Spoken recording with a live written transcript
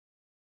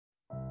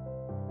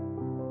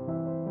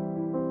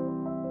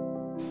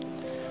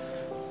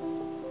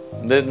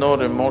There's no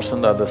remorse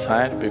on the other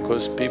side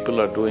because people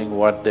are doing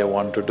what they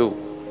want to do,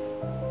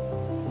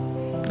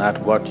 not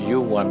what you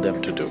want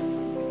them to do,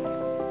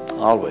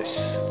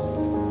 always.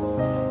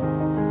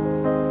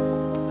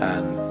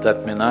 And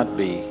that may not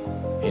be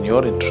in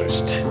your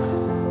interest,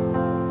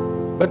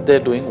 but they're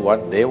doing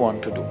what they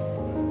want to do.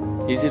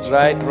 Is it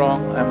right,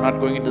 wrong? I'm not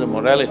going into the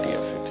morality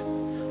of it.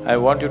 I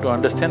want you to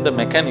understand the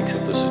mechanics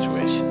of the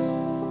situation.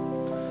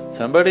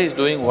 Somebody is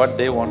doing what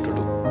they want to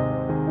do.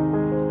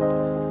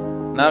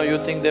 Now you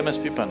think they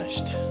must be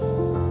punished.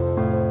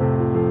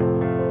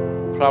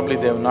 Probably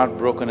they have not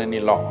broken any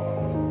law,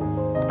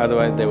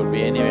 otherwise they would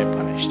be anyway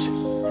punished.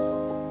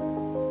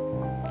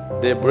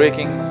 They're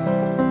breaking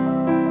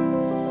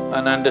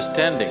an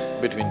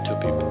understanding between two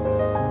people.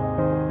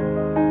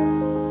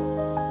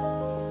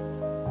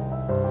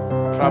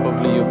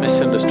 Probably you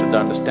misunderstood the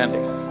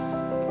understanding.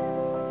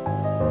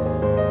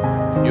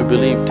 You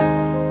believed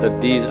that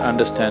these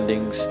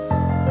understandings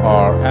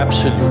are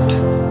absolute.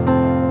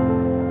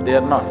 They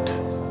are not.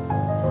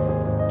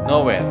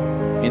 Nowhere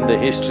in the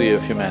history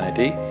of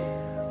humanity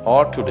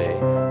or today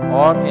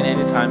or in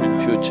any time in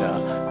future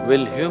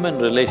will human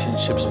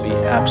relationships be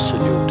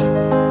absolute.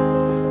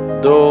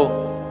 Though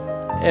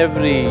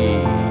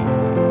every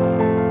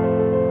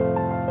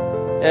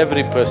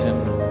person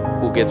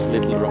who gets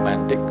little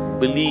romantic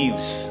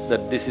believes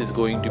that this is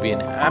going to be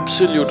an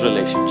absolute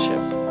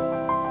relationship,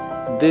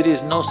 there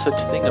is no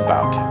such thing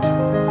about it.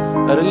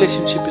 A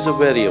relationship is a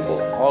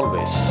variable,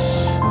 always.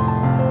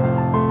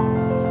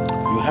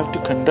 You have to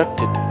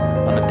conduct it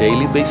on a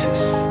daily basis.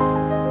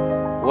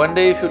 One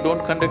day if you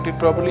don't conduct it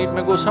properly, it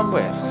may go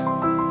somewhere.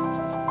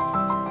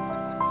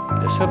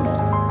 Yes or no?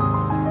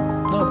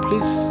 No,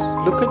 please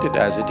look at it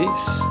as it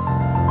is.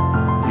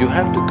 You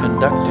have to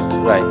conduct it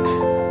right.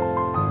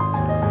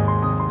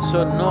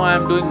 So, no,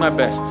 I'm doing my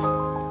best.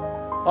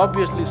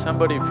 Obviously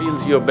somebody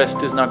feels your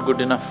best is not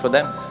good enough for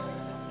them.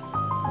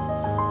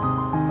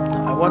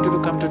 I want you to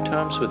come to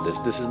terms with this.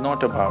 This is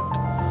not about…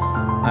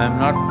 I'm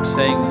not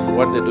saying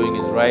what they're doing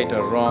is right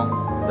or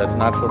wrong, that's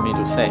not for me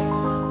to say.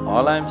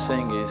 All I'm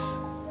saying is,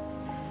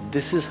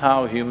 this is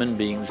how human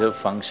beings are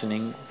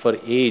functioning for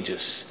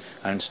ages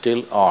and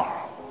still are.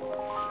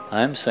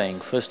 I'm saying,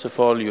 first of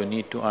all, you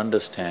need to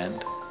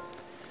understand,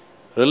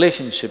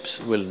 relationships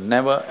will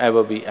never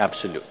ever be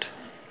absolute.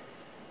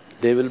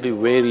 There will be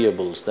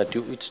variables that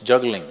it's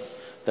juggling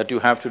that you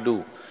have to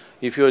do.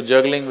 If you're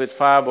juggling with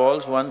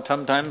fireballs,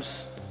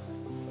 sometimes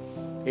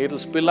it'll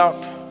spill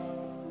out.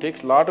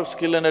 Takes lot of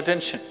skill and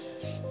attention.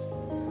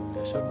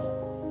 Yes or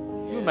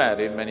no? You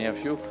married, many of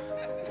you.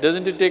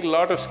 Doesn't it take a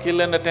lot of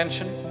skill and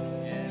attention?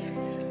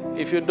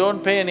 If you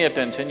don't pay any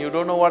attention, you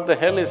don't know what the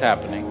hell is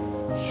happening.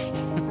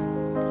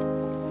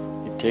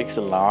 It takes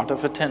a lot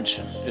of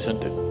attention,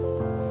 isn't it?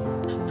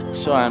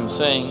 So I'm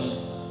saying,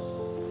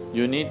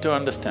 you need to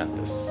understand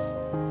this.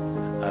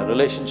 A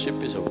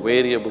relationship is a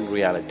variable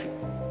reality.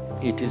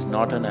 It is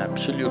not an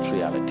absolute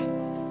reality.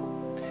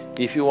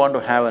 If you want to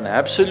have an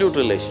absolute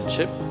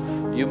relationship,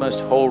 you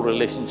must hold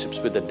relationships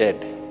with the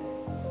dead.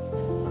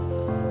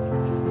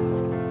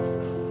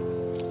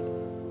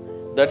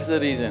 That's the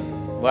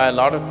reason why a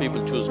lot of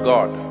people choose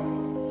God,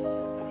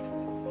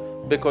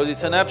 because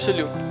it's an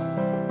absolute.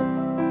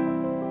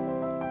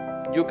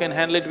 You can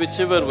handle it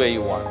whichever way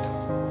you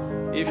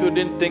want. If you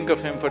didn't think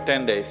of him for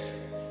 10 days,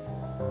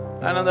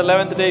 and on the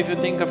 11th day if you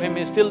think of him,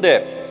 he's still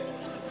there.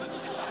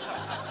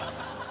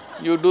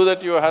 You do that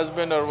to your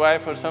husband or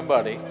wife or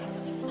somebody,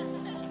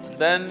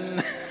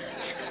 then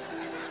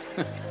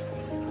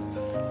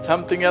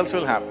something else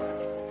will happen.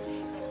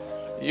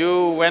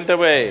 You went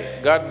away,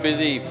 got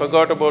busy,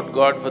 forgot about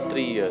God for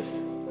 3 years.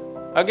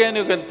 Again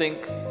you can think,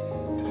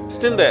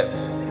 still there.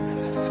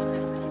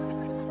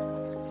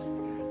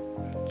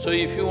 So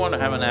if you want to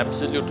have an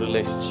absolute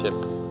relationship,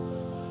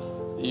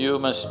 you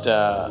must…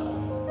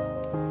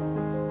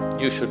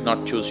 you should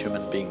not choose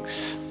human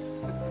beings.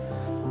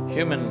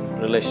 Human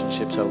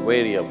relationships are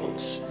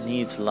variables,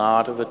 needs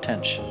lot of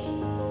attention.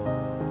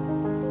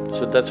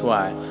 So that's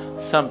why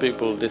some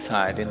people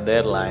decide in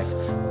their life,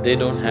 they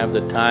don't have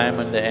the time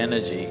and the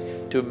energy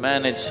to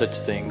manage such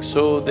things,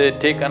 so they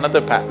take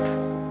another path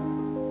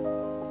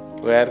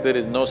where there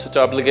is no such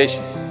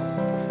obligation.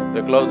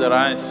 They close their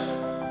eyes,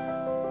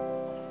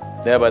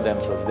 they're by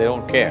themselves, they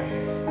don't care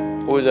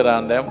who is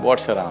around them,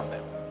 what's around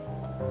them.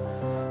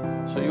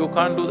 So you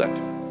can't do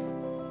that.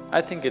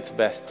 I think it's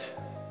best.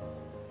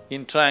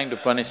 In trying to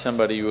punish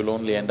somebody, you will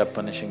only end up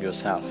punishing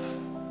yourself.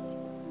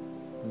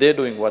 They're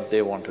doing what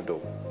they want to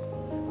do.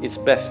 It's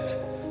best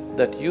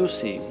that you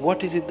see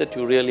what is it that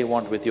you really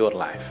want with your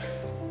life.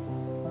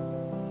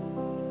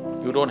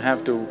 You don't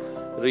have to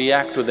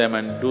react to them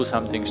and do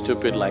something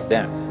stupid like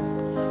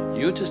them.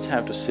 You just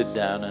have to sit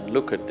down and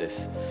look at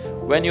this.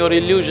 When your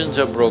illusions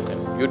are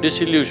broken, you're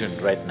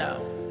disillusioned right now.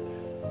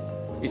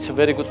 It's a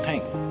very good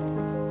thing.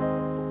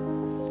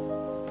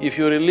 If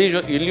your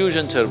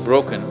illusions are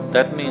broken,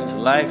 that means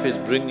life is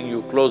bringing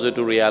you closer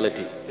to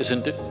reality,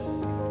 isn't it?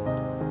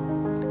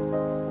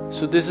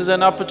 So this is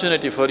an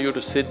opportunity for you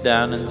to sit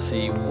down and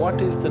see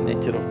what is the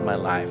nature of my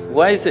life,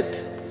 why is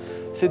it?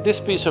 See, this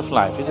piece of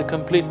life is a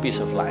complete piece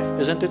of life,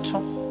 isn't it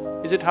so?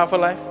 Is it half a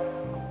life?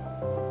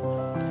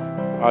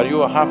 Are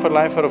you a half a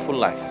life or a full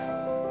life?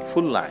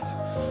 Full life.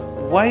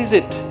 Why is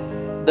it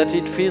that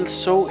it feels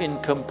so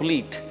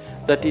incomplete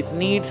that it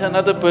needs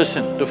another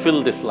person to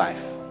fill this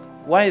life?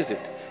 Why is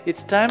it?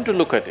 It's time to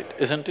look at it,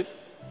 isn't it?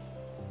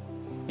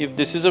 If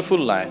this is a full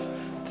life,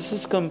 this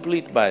is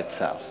complete by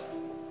itself.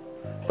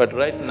 But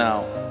right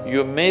now, you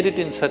have made it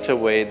in such a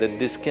way that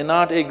this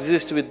cannot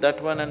exist with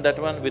that one and that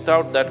one,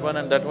 without that one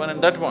and that one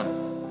and that one.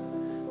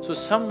 So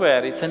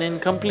somewhere it's an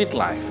incomplete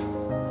life,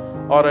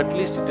 or at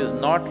least it has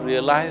not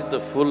realized the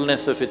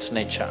fullness of its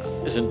nature,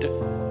 isn't it?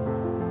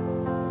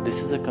 This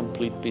is a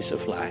complete piece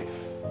of life,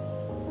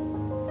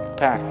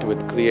 packed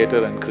with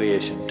creator and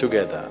creation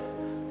together.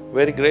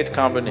 Very great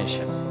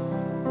combination.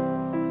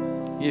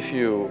 If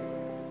you…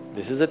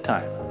 this is a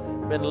time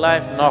when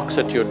life knocks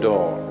at your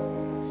door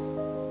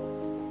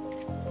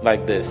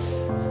like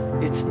this,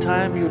 it's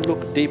time you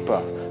look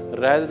deeper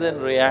rather than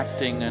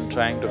reacting and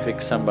trying to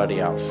fix somebody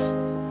else.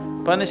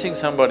 Punishing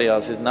somebody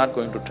else is not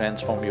going to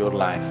transform your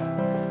life,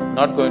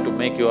 not going to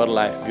make your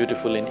life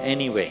beautiful in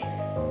any way.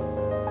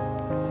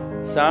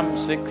 Some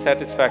sick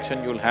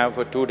satisfaction you'll have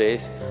for 2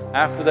 days,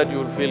 after that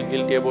you'll feel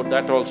guilty about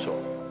that also.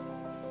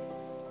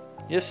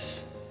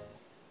 Yes,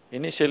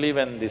 initially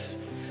when this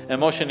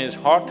emotion is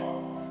hot,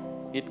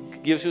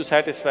 it gives you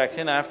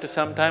satisfaction. After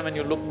some time when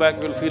you look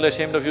back, you'll feel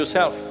ashamed of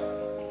yourself.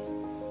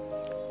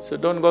 So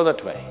don't go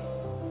that way.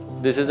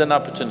 This is an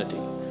opportunity.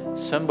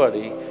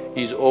 Somebody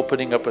is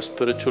opening up a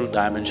spiritual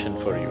dimension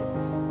for you,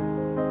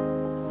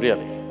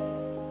 really.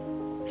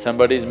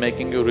 Somebody is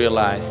making you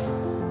realize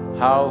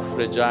how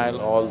fragile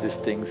all these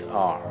things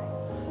are.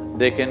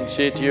 They can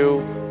cheat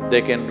you,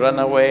 they can run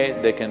away,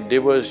 they can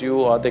divorce you,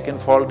 or they can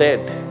fall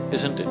dead,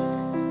 isn't it?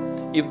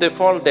 If they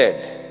fall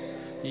dead,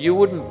 you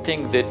wouldn't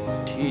think that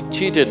he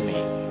cheated me.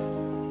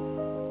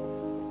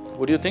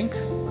 Would you think?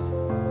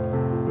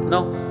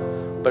 No.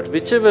 But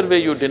whichever way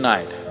you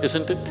denied,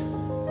 isn't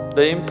it?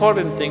 The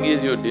important thing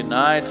is you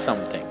denied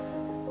something.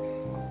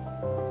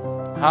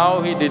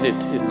 How he did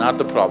it is not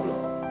the problem.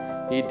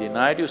 He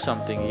denied you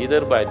something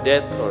either by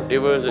death or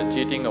divorce or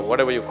cheating or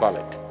whatever you call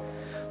it.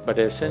 But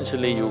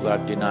essentially you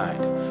got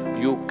denied.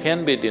 You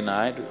can be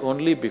denied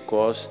only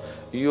because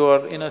you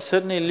are in a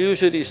certain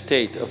illusory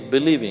state of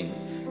believing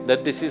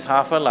that this is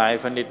half a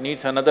life and it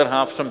needs another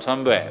half from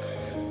somewhere.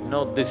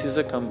 No, this is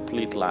a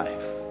complete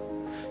life.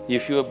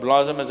 If you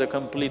blossom as a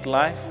complete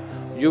life,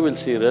 you will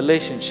see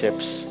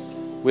relationships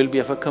will be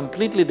of a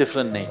completely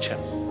different nature.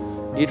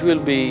 It will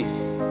be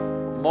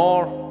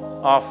more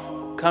of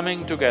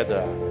coming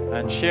together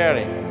and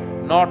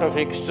sharing, not of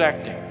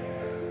extracting.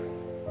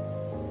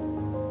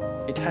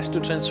 It has to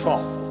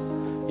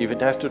transform. If it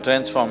has to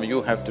transform,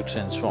 you have to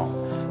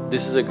transform.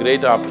 This is a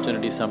great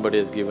opportunity somebody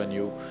has given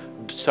you.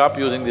 Stop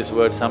using this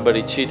word,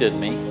 somebody cheated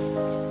me.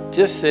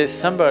 Just say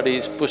somebody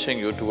is pushing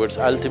you towards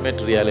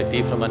ultimate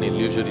reality from an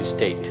illusory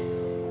state.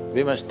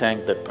 We must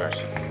thank that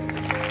person. We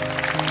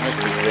must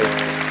be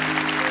grateful.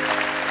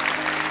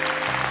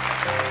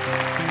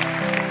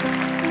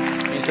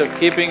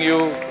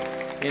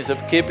 Instead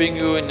of keeping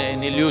you in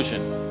an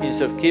illusion,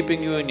 instead of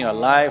keeping you in your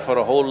life for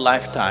a whole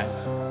lifetime,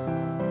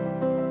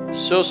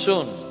 so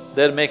soon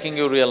they're making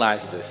you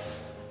realize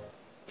this.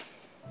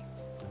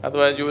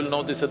 Otherwise you will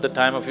know this at the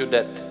time of your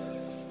death.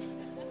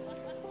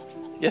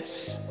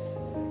 Yes.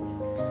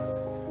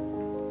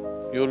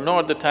 You'll know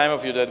at the time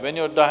of your death, when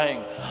you're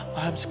dying,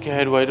 I'm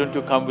scared, why don't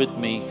you come with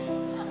me?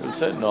 You'll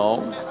say,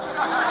 no.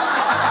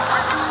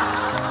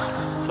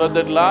 So at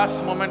that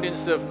last moment,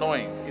 instead of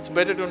knowing, it's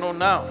better to know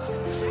now.